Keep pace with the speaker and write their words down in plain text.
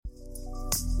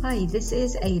Hi, this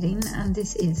is Aileen and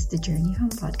this is the Journey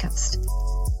Home podcast.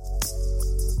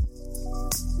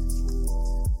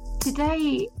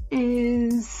 Today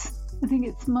is, I think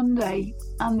it's Monday,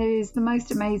 and there's the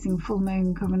most amazing full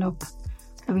moon coming up.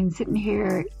 I've been sitting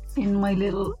here in my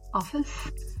little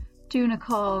office doing a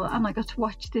call, and I got to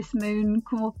watch this moon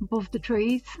come up above the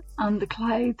trees, and the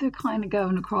clouds are kind of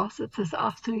going across. It's just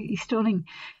absolutely stunning.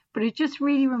 But it just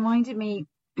really reminded me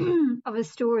of a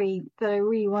story that I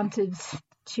really wanted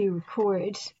to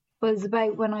record. It was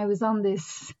about when I was on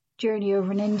this journey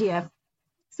over in India.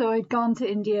 So I'd gone to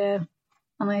India,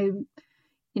 and I,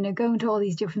 going to all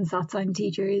these different satsang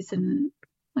teachers, and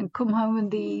I'd come home in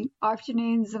the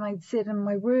afternoons and I'd sit in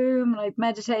my room and I'd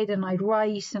meditate and I'd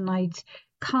write and I'd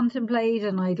contemplate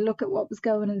and I'd look at what was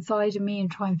going inside of me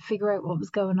and try and figure out what was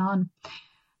going on.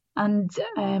 And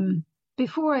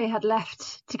before I had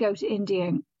left to go to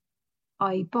India,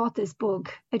 I bought this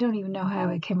book. I don't even know how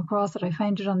I came across it. I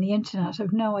found it on the internet.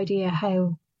 I've no idea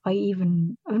how I've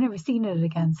never seen it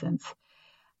again since.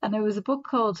 And it was a book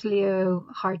called Leo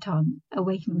Hartong,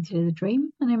 Awakening to the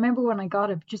Dream. And I remember when I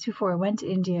got it just before I went to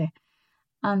India,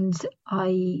 and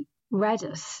I read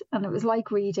it, and it was like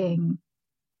reading,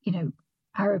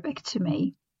 Arabic to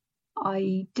me.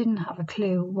 I didn't have a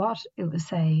clue what it was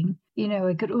saying.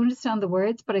 I could understand the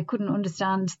words, but I couldn't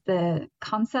understand the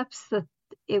concepts that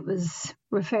it was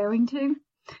referring to.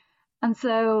 And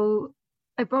so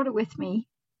I brought it with me,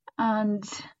 and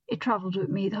it travelled with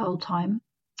me the whole time.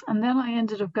 And then I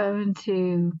ended up going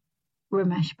to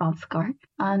Ramesh Balsekar,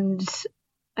 and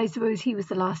I suppose he was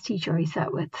the last teacher I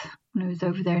sat with when I was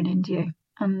over there in India.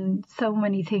 And so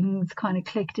many things kind of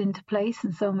clicked into place,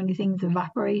 and so many things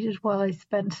evaporated while I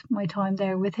spent my time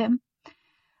there with him.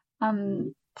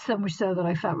 And so much so that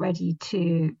I felt ready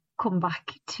to come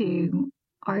back to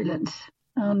Ireland.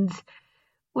 And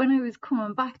when I was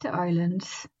coming back to Ireland,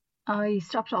 I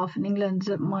stopped off in England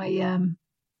at my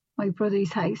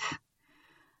brother's house.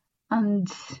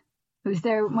 And I was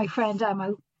there with my friend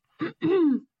Amo.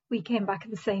 We came back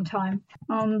at the same time.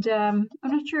 And I'm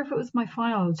not sure if it was my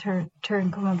final turn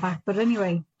coming back. But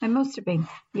anyway, I must have been.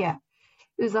 Yeah,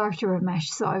 it was after Ramesh.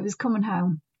 So I was coming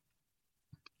home.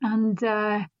 And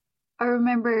I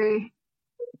remember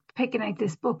picking out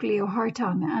this book, Leo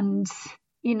Hartong. And,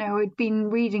 I'd been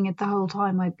reading it the whole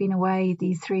time. I'd been away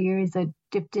these 3 years. I'd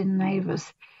dipped in and out of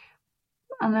it.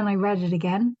 And then I read it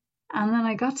again. And then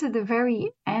I got to the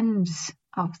very end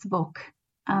of the book,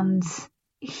 and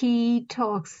he's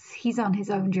on his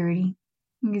own journey.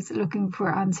 He's looking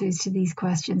for answers to these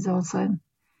questions also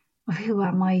of who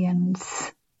am I and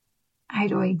how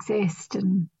do I exist,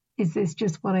 and is this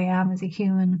just what I am as a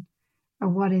human, or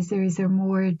what is there? Is there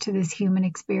more to this human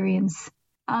experience?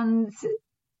 And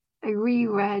I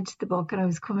reread the book, and I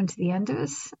was coming to the end of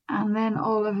it, and then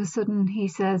all of a sudden he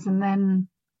says, and then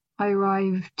I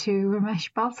arrived to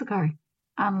Ramesh Balsekar,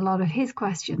 and a lot of his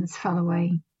questions fell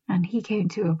away, and he came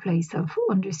to a place of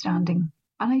understanding.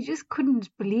 And I just couldn't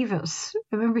believe it.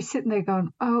 I remember sitting there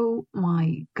going, oh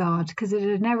my God, because it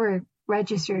had never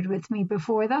registered with me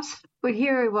before that. But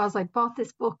here I was, I bought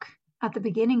this book at the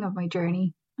beginning of my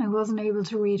journey. I wasn't able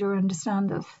to read or understand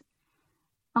it.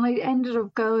 And I ended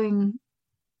up going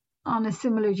on a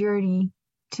similar journey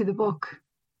to the book.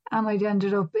 And I'd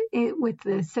ended up with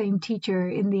the same teacher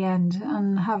in the end,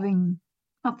 and having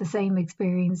not the same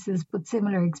experiences, but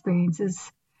similar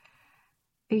experiences.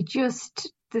 The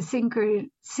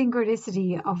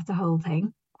synchronicity of the whole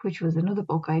thing, which was another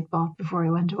book I'd bought before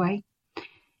I went away,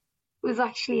 was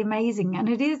actually amazing. And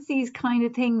it is these kind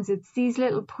of things, it's these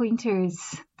little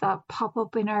pointers that pop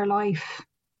up in our life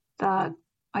that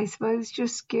I suppose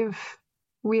just give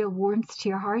real warmth to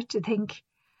your heart to think,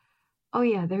 oh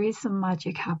yeah, there is some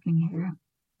magic happening here.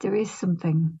 There is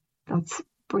something that's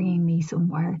bringing me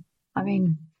somewhere. I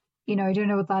mean, I don't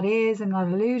know what that is. I'm not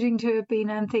alluding to it being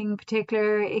anything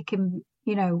particular. It can,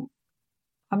 I'm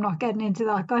not getting into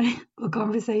that kind of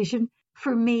conversation.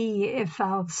 For me, it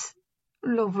felt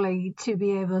lovely to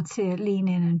be able to lean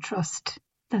in and trust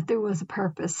that there was a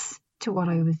purpose to what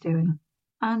I was doing.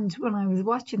 And when I was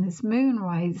watching this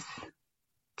moonrise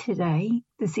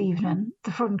this evening,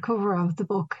 the front cover of the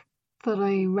book that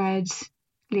I read,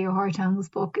 Leo Hartong's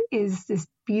book, is this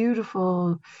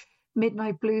beautiful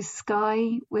midnight blue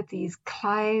sky with these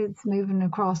clouds moving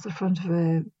across the front of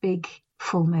a big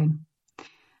full moon.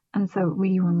 And so it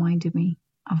really reminded me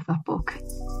of that book.